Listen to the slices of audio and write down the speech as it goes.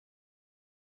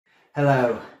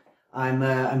Hello,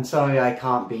 I'm sorry I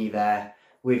can't be there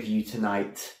with you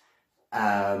tonight,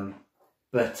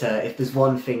 but if there's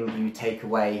one thing you take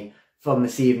away from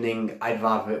this evening, I'd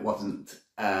rather it wasn't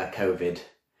COVID.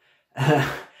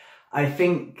 I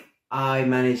think I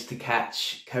managed to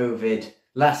catch COVID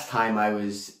last time I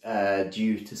was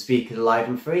due to speak at Alive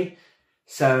and Free,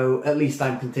 so at least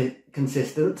I'm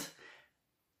consistent.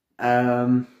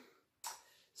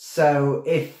 So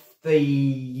if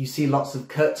you see lots of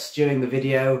cuts during the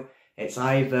video, it's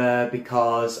either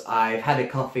because I've had a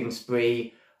coughing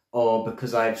spree or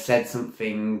because I've said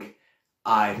something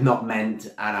I've not meant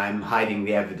and I'm hiding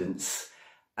the evidence.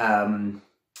 And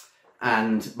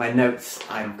my notes,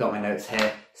 I've got my notes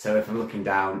here, so if I'm looking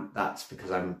down, that's because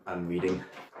I'm reading.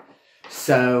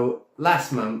 So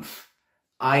last month,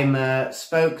 I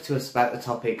spoke to us about the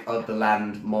topic of the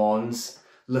land mourns,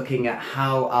 looking at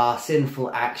how our sinful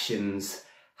actions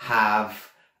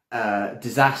have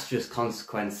disastrous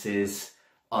consequences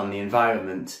on the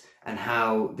environment, and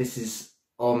how this is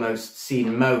almost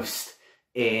seen most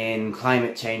in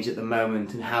climate change at the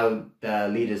moment, and how the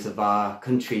leaders of our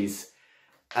countries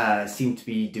seem to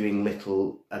be doing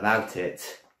little about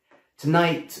it.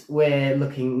 Tonight we're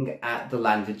looking at the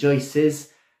land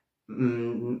rejoices,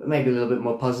 maybe a little bit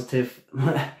more positive.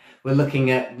 We're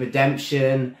looking at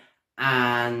redemption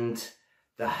and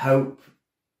the hope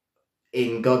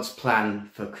in God's plan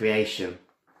for creation.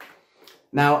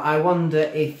 Now, I wonder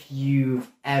if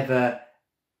you've ever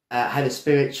had a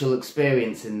spiritual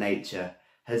experience in nature.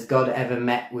 Has God ever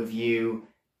met with you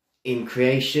in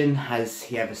creation? Has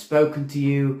he ever spoken to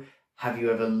you? Have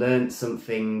you ever learnt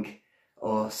something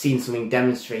or seen something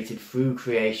demonstrated through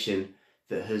creation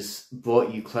that has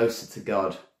brought you closer to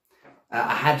God?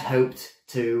 I had hoped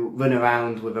to run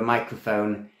around with a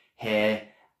microphone here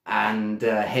and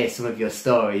hear some of your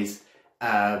stories,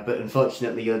 but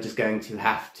unfortunately you're just going to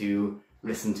have to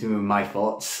listen to my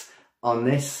thoughts on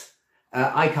this.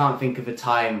 I can't think of a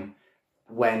time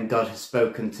when God has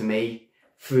spoken to me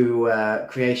through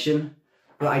creation,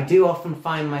 but I do often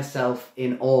find myself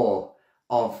in awe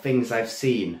of things I've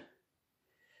seen,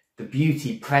 the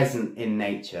beauty present in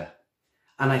nature,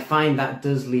 and I find that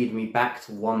does lead me back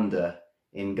to wonder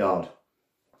in God.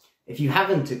 If you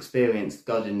haven't experienced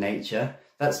God in nature,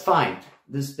 that's fine.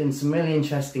 There's been some really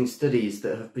interesting studies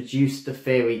that have produced a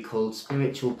theory called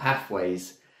spiritual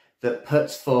pathways that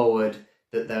puts forward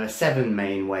that there are 7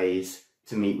 main ways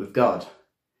to meet with God.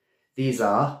 These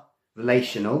are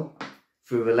relational,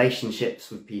 through relationships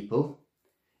with people;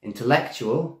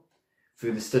 intellectual,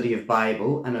 through the study of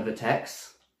Bible and other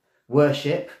texts;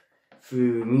 worship,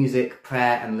 through music,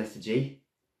 prayer and liturgy;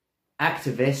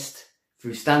 activist,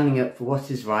 through standing up for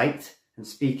what is right and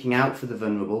speaking out for the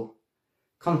vulnerable;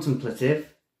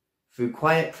 contemplative, through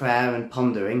quiet prayer and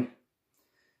pondering;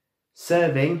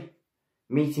 serving,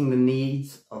 meeting the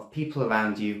needs of people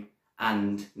around you;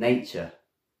 and nature.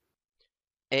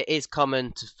 It is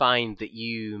common to find that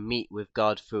you meet with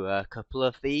God through a couple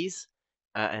of these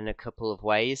in a couple of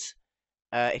ways.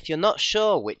 If you're not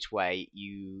sure which way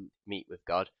you meet with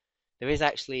God, there is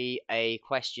actually a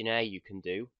questionnaire you can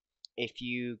do. If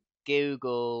you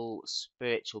Google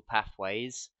spiritual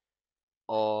pathways,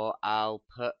 or I'll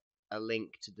put a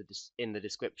link to in the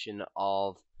description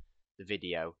of the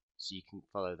video so you can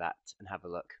follow that and have a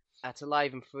look. At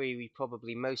Alive and Free, we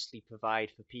probably mostly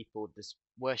provide for people this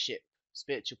worship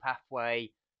spiritual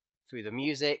pathway through the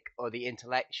music, or the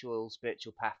intellectual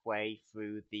spiritual pathway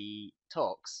through the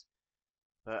talks.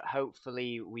 But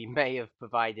hopefully we may have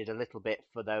provided a little bit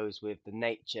for those with the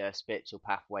nature spiritual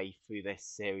pathway through this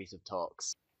series of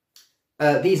talks.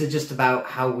 These are just about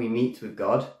how we meet with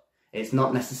God. It's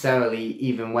not necessarily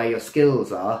even where your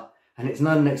skills are, and it's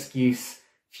not an excuse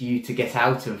for you to get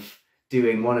out of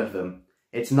doing one of them.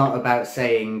 It's not about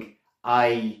saying,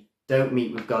 I don't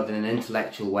meet with God in an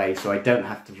intellectual way, so I don't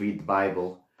have to read the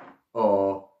Bible,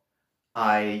 or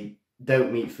I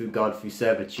don't meet through God through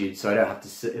servitude, so I don't have to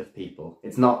serve people.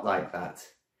 It's not like that.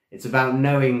 It's about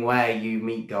knowing where you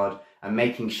meet God and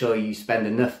making sure you spend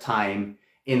enough time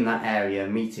in that area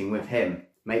meeting with him.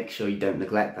 Make sure you don't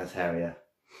neglect that area.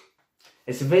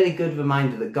 It's a really good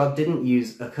reminder that God didn't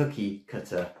use a cookie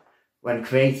cutter when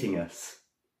creating us.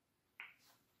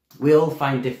 We all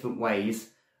find different ways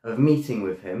of meeting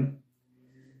with him.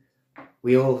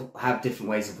 We all have different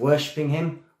ways of worshipping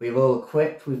him. We're all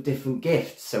equipped with different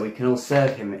gifts, so we can all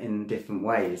serve him in different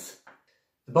ways.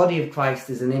 The body of Christ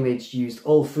is an image used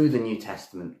all through the New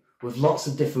Testament, with lots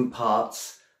of different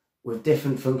parts, with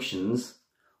different functions,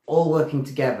 all working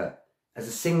together as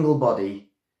a single body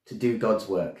to do God's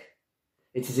work.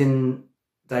 It is in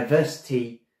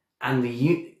diversity and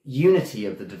the unity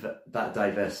of that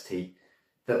diversity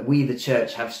that we, the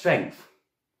church, have strength.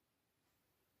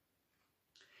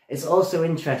 It's also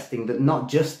interesting that not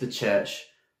just the church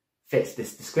fits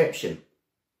this description,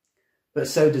 but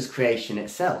so does creation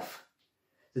itself.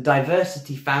 The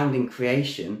diversity found in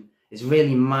creation is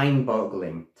really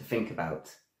mind-boggling to think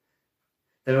about.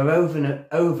 There are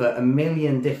over 1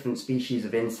 million different species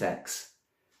of insects.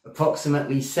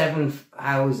 Approximately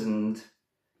 7,000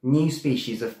 new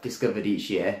species are discovered each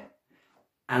year,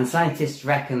 and scientists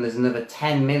reckon there's another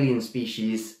 10 million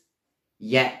species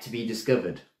yet to be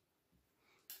discovered.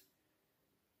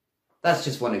 That's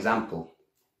just one example.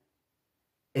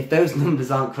 If those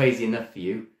numbers aren't crazy enough for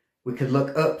you, we could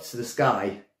look up to the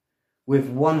sky with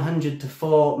 100 to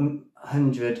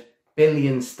 400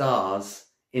 billion stars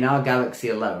in our galaxy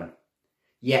alone,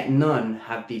 yet none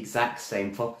have the exact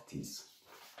same properties.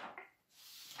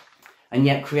 And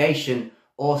yet creation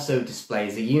also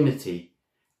displays a unity.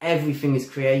 Everything is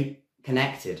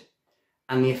connected,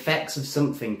 and the effects of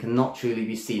something cannot truly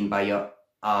be seen by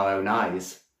our own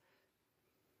eyes.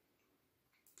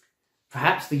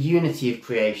 Perhaps the unity of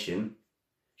creation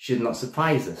should not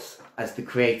surprise us, as the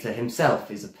Creator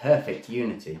himself is a perfect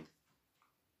unity.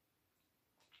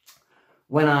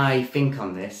 When I think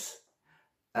on this,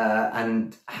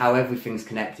 and how everything's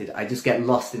connected, I just get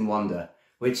lost in wonder,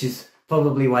 which is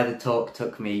probably why the talk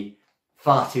took me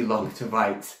far too long to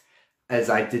write, as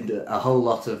I did a whole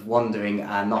lot of wondering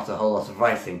and not a whole lot of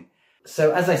writing.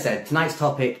 So as I said, tonight's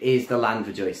topic is the land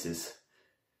rejoices.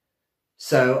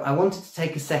 So I wanted to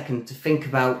take a second to think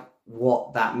about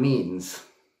what that means.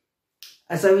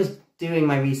 As I was doing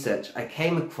my research, I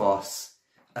came across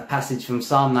a passage from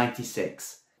Psalm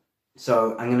 96.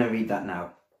 So I'm going to read that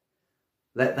now.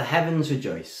 Let the heavens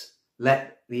rejoice,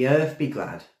 let the earth be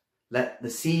glad, let the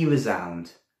sea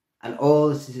resound, and all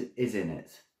that is in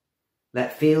it.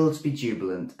 Let fields be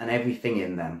jubilant, and everything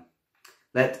in them.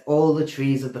 Let all the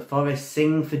trees of the forest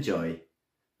sing for joy.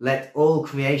 Let all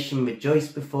creation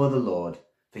rejoice before the Lord,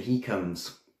 for he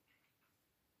comes.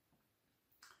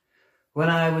 When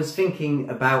I was thinking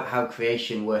about how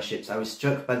creation worships, I was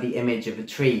struck by the image of a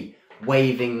tree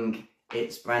waving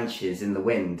its branches in the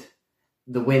wind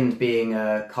being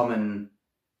a common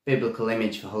biblical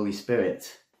image for Holy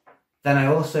Spirit. Then I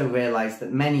also realised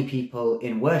that many people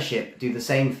in worship do the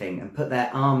same thing and put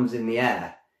their arms in the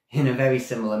air in a very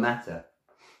similar manner.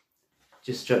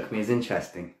 Just struck me as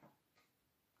interesting.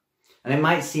 And it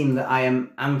might seem that I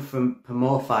am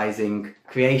anthropomorphizing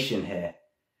creation here,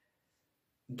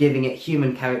 giving it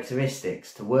human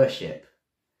characteristics to worship.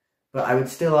 But I would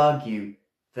still argue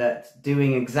that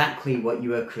doing exactly what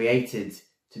you were created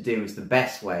to do is the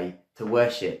best way to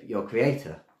worship your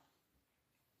Creator.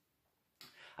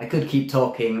 I could keep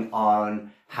talking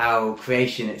on how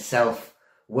creation itself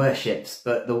worships,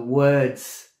 but the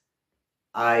words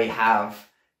I have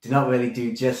do not really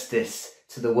do justice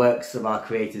to the works of our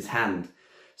Creator's hand.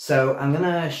 So I'm going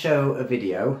to show a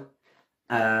video,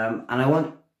 and I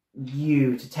want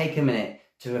you to take a minute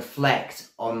to reflect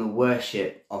on the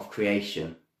worship of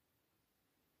creation.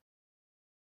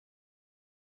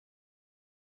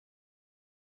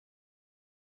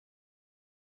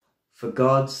 For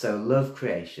God so loved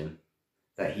creation,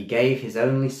 that he gave his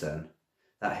only Son,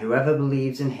 that whoever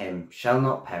believes in him shall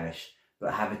not perish,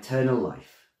 but have eternal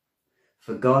life.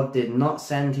 For God did not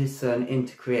send his Son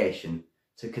into creation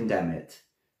to condemn it,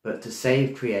 but to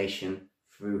save creation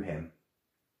through him.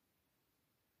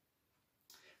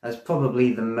 That's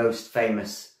probably the most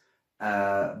famous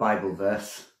Bible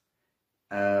verse.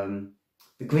 The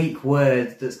Greek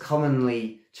word that's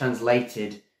commonly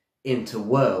translated into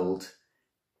world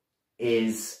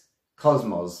is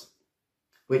cosmos,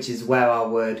 which is where our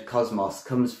word cosmos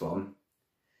comes from.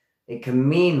 It can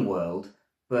mean world,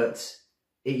 but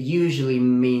it usually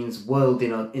means world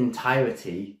in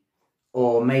entirety,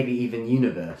 or maybe even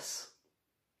universe.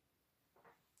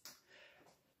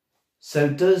 So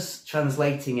does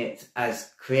translating it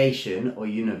as creation or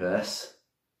universe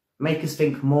make us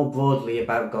think more broadly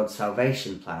about God's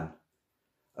salvation plan,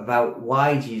 about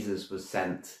why Jesus was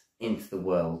sent into the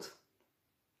world?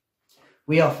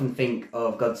 We often think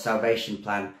of God's salvation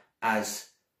plan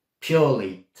as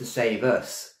purely to save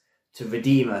us, to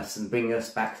redeem us and bring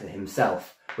us back to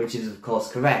himself, which is of course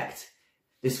correct.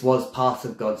 This was part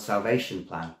of God's salvation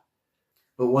plan.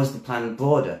 But was the plan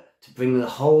broader, to bring the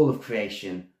whole of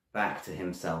creation back to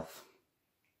himself?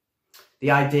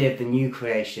 The idea of the new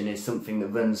creation is something that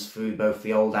runs through both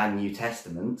the Old and New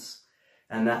Testaments,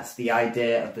 and that's the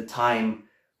idea of the time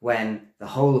when the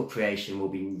whole of creation will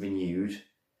be renewed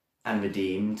and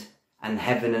redeemed, and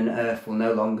heaven and earth will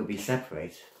no longer be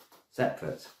separate.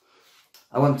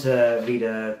 I want to read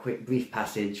a quick brief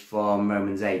passage from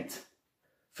Romans 8.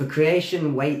 For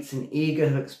creation waits in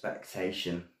eager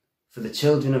expectation for the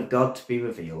children of God to be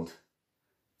revealed.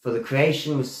 For the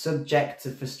creation was subject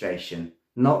to frustration,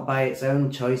 not by its own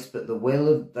choice, but the will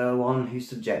of the one who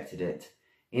subjected it,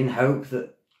 in hope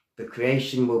that the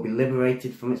creation will be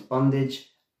liberated from its bondage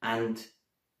and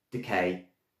decay,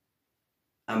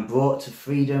 and brought to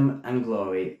freedom and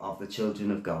glory of the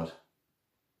children of God.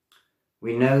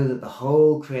 We know that the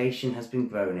whole creation has been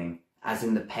groaning, as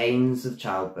in the pains of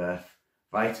childbirth,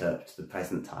 right up to the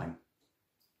present time.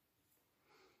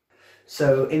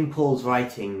 So in Paul's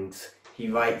writings, he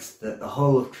writes that the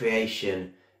whole of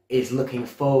creation is looking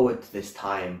forward to this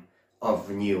time of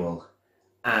renewal,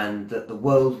 and that the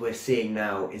world we're seeing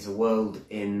now is a world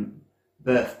in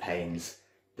birth pains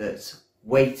that's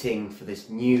waiting for this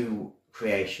new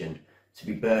creation to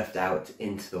be birthed out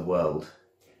into the world.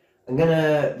 I'm going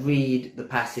to read the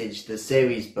passage the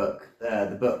series book,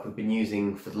 the book we've been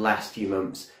using for the last few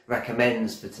months,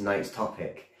 recommends for tonight's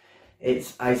topic.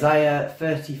 It's Isaiah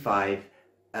 35,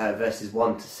 verses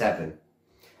 1 to 7.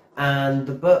 And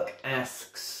the book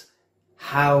asks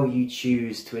how you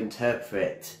choose to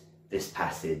interpret this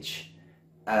passage.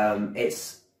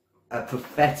 It's a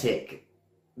prophetic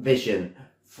vision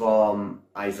from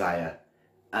Isaiah.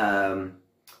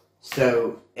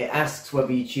 So it asks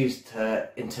whether you choose to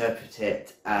interpret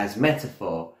it as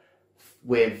metaphor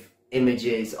with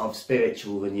images of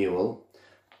spiritual renewal,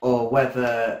 or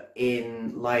whether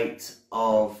in light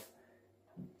of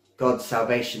God's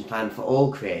salvation plan for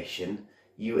all creation,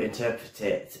 you interpret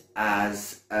it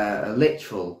as a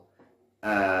literal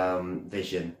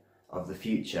vision of the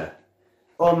future.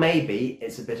 Or maybe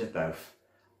it's a bit of both.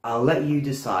 I'll let you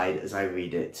decide as I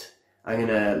read it. I'm going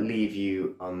to leave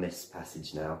you on this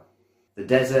passage now. The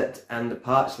desert and the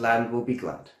parched land will be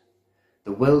glad.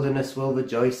 The wilderness will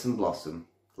rejoice and blossom.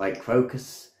 Like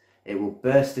crocus, it will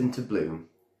burst into bloom.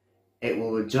 It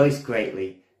will rejoice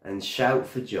greatly and shout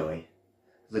for joy.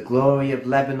 The glory of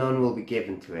Lebanon will be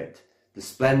given to it, the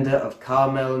splendour of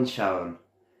Carmel and Sharon.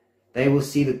 They will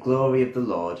see the glory of the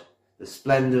Lord, the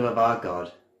splendour of our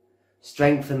God.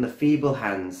 Strengthen the feeble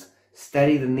hands,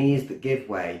 steady the knees that give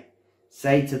way.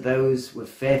 Say to those with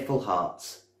fearful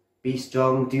hearts, be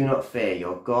strong, do not fear,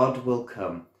 your God will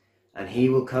come, and he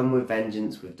will come with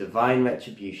vengeance, with divine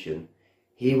retribution.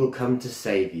 He will come to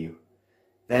save you.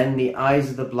 Then the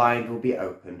eyes of the blind will be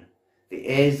open, the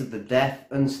ears of the deaf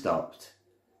unstopped.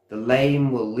 The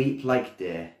lame will leap like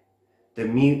deer, the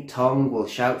mute tongue will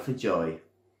shout for joy.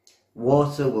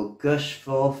 Water will gush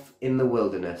forth in the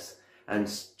wilderness, and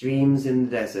streams in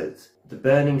the desert. The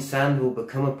burning sand will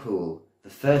become a pool, the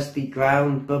thirsty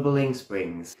ground bubbling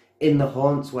springs. In the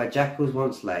haunts where jackals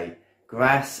once lay,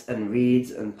 grass and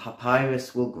reeds and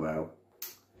papyrus will grow.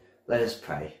 Let us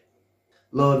pray.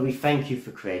 Lord, we thank you for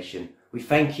creation. We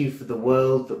thank you for the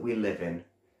world that we live in.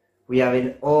 We are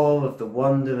in awe of the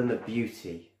wonder and the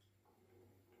beauty.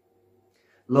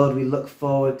 Lord, we look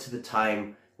forward to the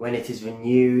time when it is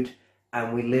renewed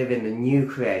and we live in the new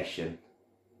creation.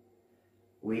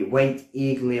 We wait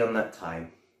eagerly on that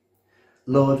time.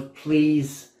 Lord,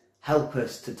 please help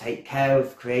us to take care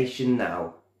of creation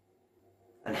now,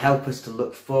 and help us to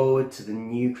look forward to the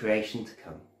new creation to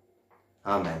come.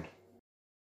 Amen.